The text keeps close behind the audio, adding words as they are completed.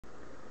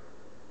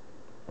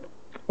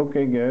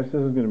Okay guys,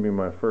 this is going to be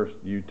my first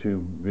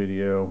YouTube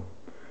video,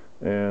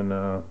 and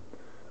I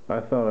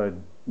thought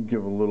I'd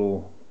give a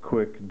little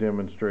quick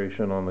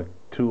demonstration on the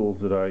tools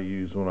that I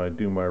use when I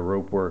do my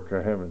rope work.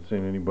 I haven't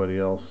seen anybody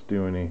else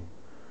do any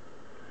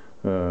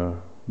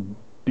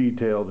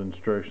detailed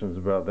instructions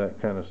about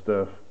that kind of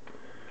stuff.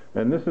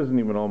 And this isn't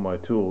even all my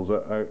tools.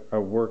 I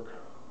work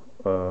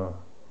for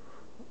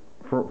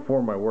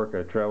my work.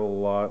 I travel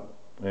a lot,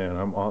 and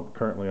I'm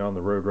currently on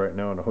the road right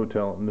now in a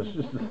hotel, and this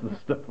is just the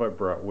stuff I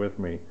brought with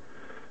me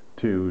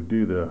to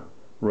do the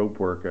rope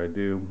work I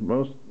do.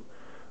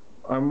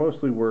 I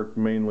mostly work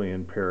mainly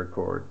in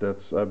paracord.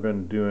 I've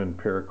been doing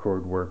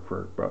paracord work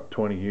for about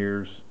 20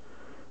 years,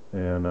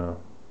 and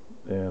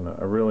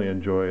I really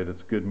enjoy it.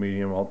 It's a good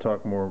medium. I'll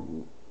talk more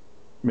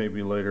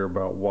maybe later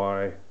about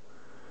why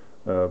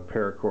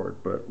paracord,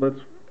 but let's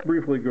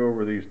briefly go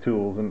over these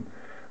tools. And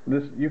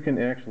this, you can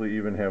actually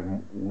even have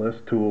less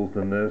tools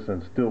than this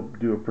and still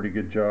do a pretty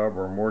good job,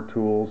 or more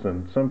tools,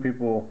 and some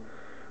people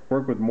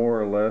work with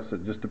more or less.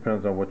 It just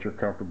depends on what you're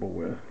comfortable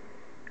with.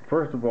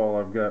 First of all,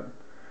 I've got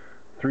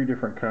 3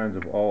 different kinds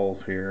of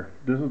awls here.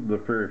 This is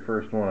the very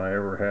first one I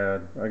ever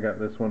had. I got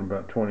this one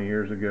about 20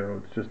 years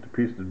ago. It's just a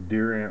piece of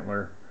deer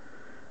antler,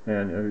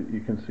 and you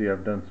can see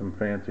I've done some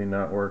fancy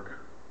knot work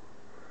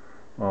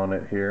on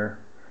it here,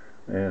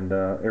 and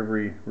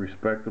every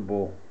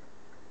respectable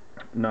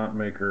knot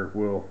maker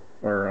will,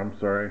 or I'm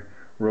sorry,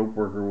 rope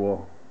worker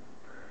will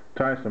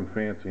tie some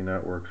fancy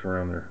knot works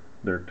around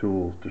their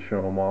tools to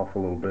show them off a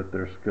little bit,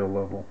 their skill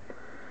level.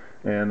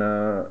 And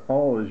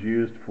awl is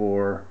used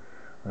for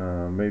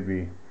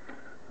maybe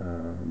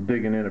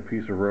digging in a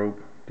piece of rope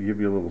to give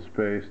you a little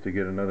space to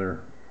get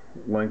another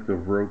length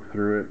of rope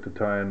through it to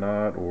tie a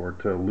knot, or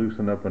to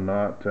loosen up a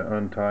knot, to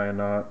untie a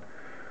knot.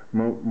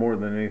 More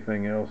than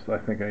anything else, I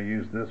think I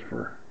use this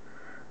for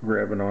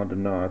grabbing onto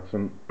knots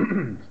and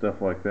stuff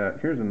like that.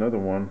 Here's another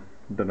one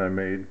that I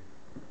made.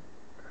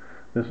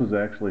 This was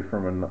actually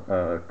from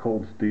a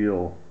cold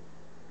steel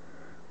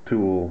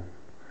tool.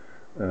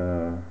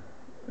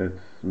 It's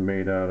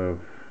made out of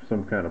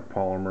some kind of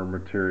polymer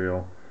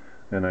material,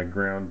 and I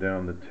ground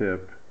down the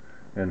tip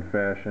and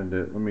fashioned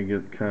it. Let me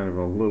get kind of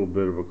a little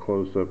bit of a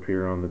close-up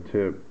here on the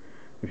tip.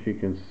 If you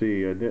can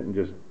see, I didn't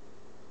just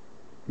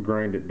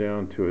grind it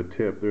down to a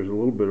tip. There's a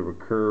little bit of a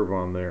curve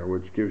on there,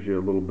 which gives you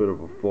a little bit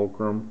of a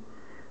fulcrum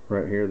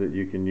right here that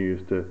you can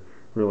use to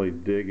really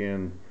dig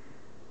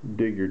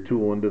your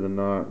tool into the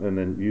knot, and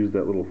then use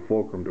that little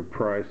fulcrum to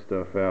pry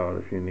stuff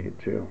out if you need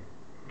to.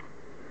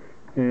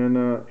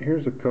 And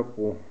here's a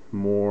couple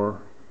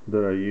more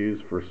that I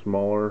use for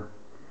smaller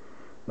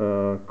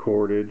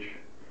cordage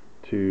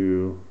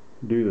to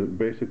do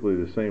basically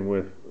the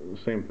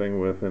same thing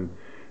with, and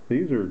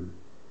these are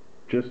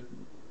just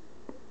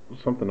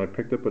something I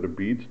picked up at a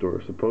bead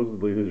store.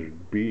 Supposedly these are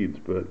beads,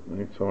 but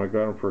so I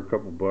got them for a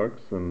couple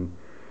bucks, and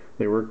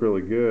they work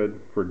really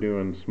good for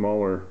doing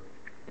smaller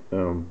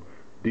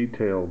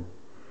detailed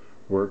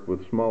work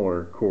with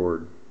smaller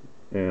cord,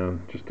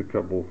 and just a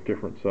couple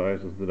different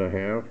sizes that I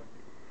have.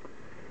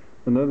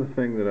 Another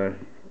thing that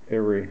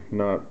every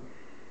knot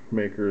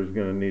maker is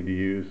going to need to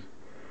use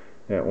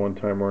at one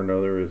time or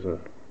another is a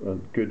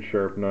good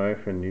sharp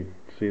knife, and you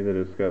see that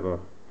it's got a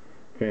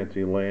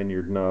fancy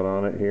lanyard knot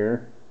on it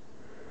here.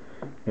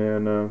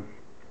 And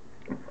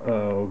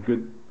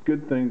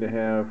good thing to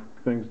have,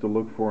 things to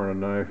look for in a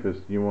knife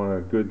is you want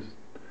a good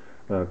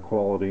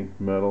quality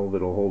metal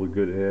that'll hold a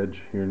good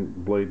edge. Your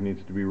blade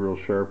needs to be real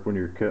sharp when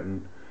you're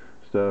cutting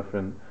stuff,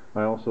 and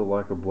I also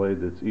like a blade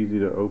that's easy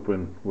to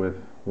open with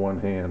one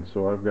hand.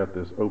 So I've got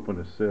this open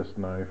assist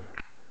knife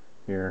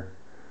here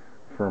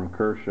from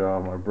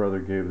Kershaw. My brother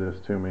gave this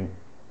to me,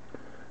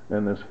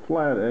 and this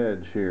flat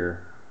edge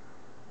here,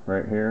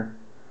 right here,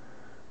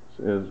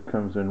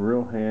 comes in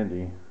real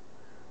handy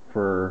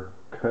for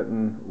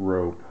cutting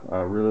rope. I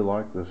really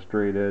like the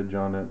straight edge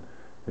on it.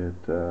 It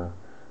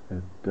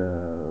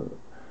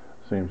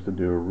seems to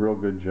do a real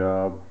good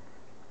job.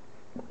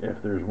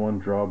 If there's one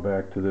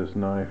drawback to this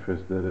knife, is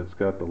that it's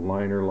got the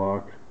liner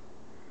lock,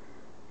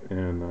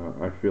 and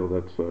I feel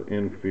that's an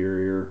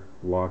inferior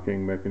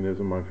locking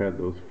mechanism. I've had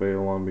those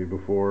fail on me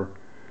before,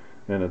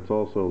 and it's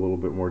also a little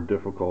bit more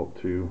difficult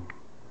to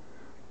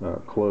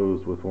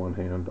close with one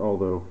hand,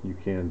 although you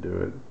can do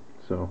it.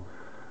 So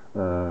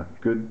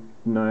good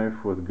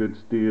knife with good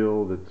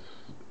steel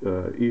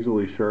that's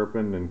easily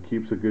sharpened and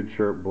keeps a good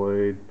sharp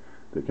blade,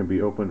 that can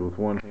be opened with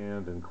one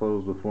hand and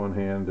closed with one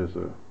hand,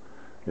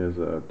 is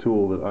a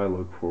tool that I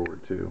look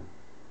forward to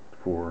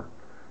for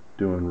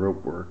doing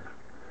rope work.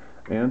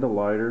 And a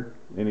lighter.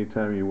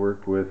 Anytime you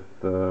work with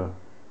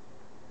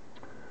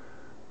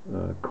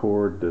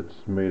cord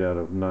that's made out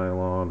of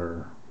nylon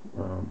or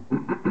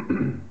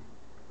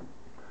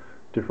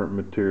different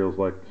materials,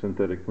 like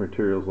synthetic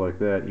materials like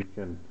that, you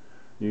can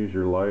use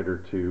your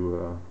lighter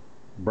to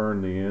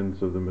burn the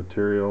ends of the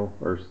material,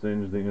 or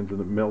singe the ends of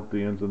melt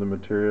the ends of the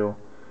material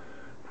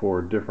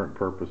for different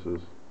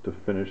purposes, to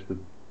finish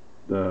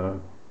the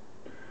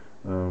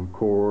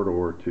cord,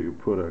 or to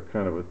put a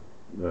kind of a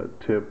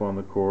tip on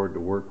the cord to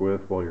work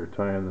with while you're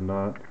tying the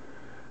knot.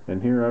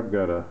 And here I've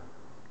got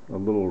a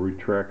little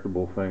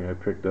retractable thing I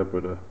picked up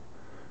at a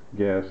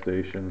gas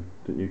station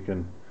that you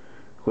can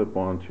clip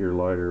onto your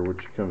lighter, which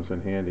comes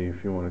in handy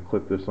if you want to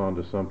clip this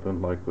onto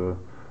something like the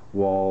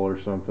wall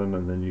or something,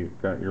 and then you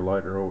got your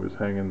lighter always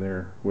hanging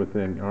there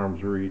within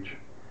arm's reach.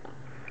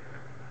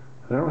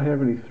 I don't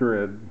have any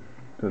thread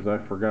because I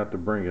forgot to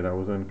bring it. I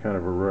was in kind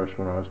of a rush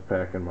when I was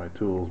packing my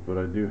tools, but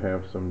I do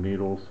have some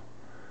needles,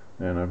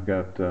 and I've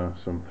got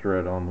some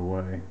thread on the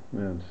way,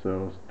 and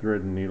so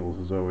thread and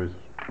needles is always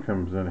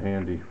comes in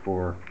handy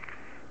for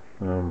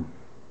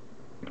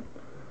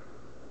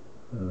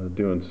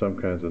doing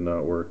some kinds of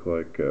knot work,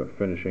 like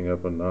finishing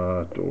up a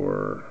knot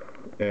or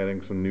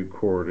adding some new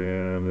cord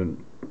in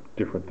and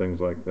different things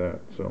like that.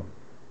 So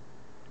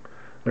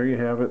there you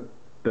have it.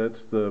 That's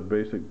the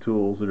basic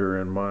tools that are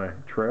in my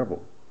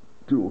travel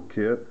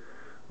toolkit.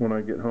 When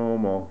I get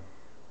home,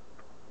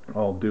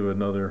 I'll do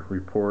another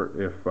report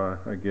if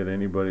I get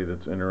anybody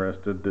that's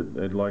interested that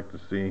they'd like to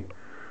see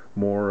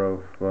more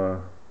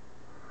of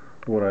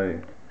what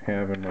I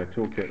have in my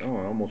toolkit. Oh,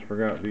 I almost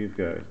forgot these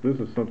guys. This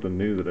is something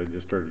new that I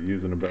just started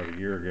using about a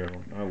year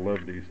ago. I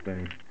love these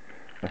things.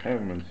 I have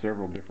them in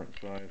several different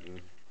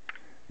sizes,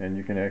 and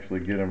you can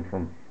actually get them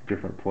from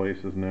different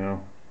places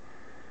now.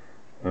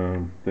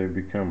 They've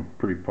become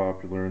pretty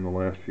popular in the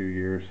last few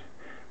years.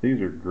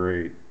 These are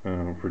great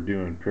for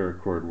doing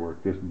paracord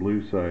work. This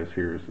blue size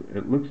here,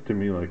 it looks to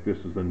me like this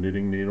is a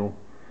knitting needle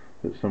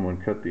that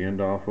someone cut the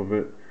end off of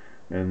it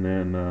and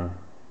then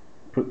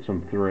put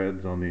some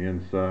threads on the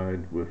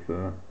inside with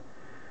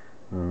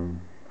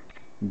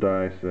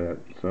die set.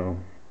 So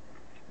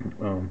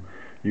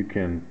you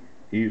can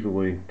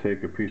easily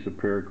take a piece of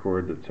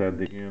paracord that's had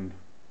the end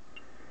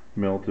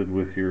melted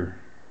with your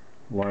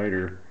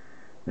lighter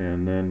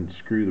and then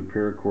screw the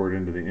paracord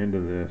into the end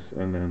of this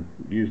and then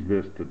use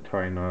this to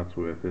tie knots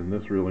with, and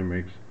this really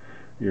makes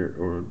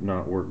your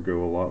knot work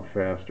go a lot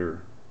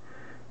faster.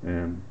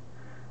 And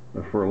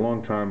for a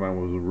long time I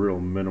was a real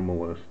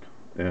minimalist,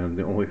 and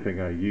the only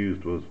thing I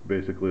used was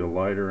basically a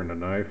lighter and a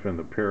knife and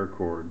the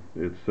paracord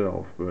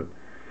itself, but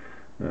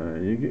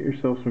you get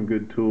yourself some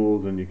good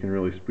tools and you can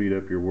really speed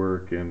up your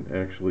work and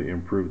actually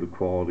improve the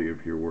quality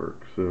of your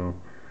work. So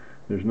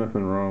there's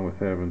nothing wrong with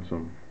having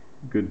some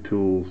good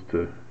tools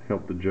to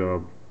help the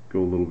job go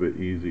a little bit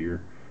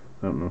easier.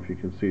 I don't know if you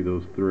can see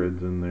those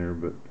threads in there,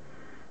 but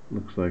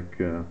looks like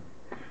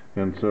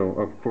and so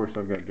of course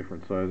I've got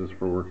different sizes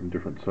for working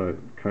different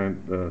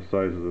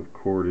sizes of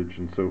cordage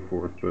and so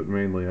forth, but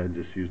mainly I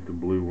just used the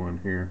blue one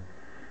here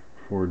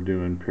for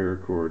doing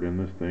paracord, and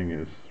this thing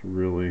is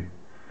really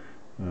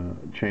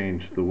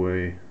changed the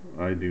way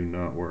I do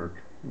knot work,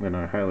 and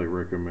I highly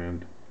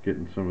recommend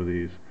getting some of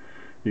these.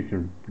 You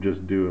can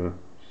just do a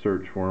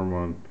search for them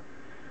on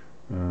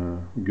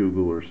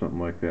Google or something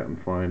like that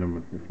and find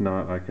them. If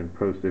not, I can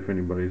post, if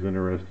anybody's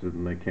interested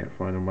and they can't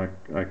find them,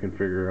 I can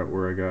figure out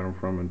where I got them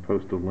from and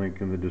post a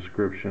link in the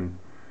description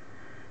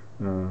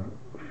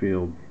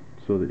field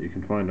so that you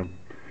can find them.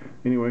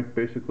 Anyway,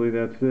 basically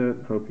that's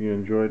it. Hope you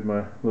enjoyed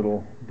my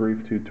little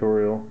brief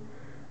tutorial,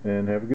 and have a good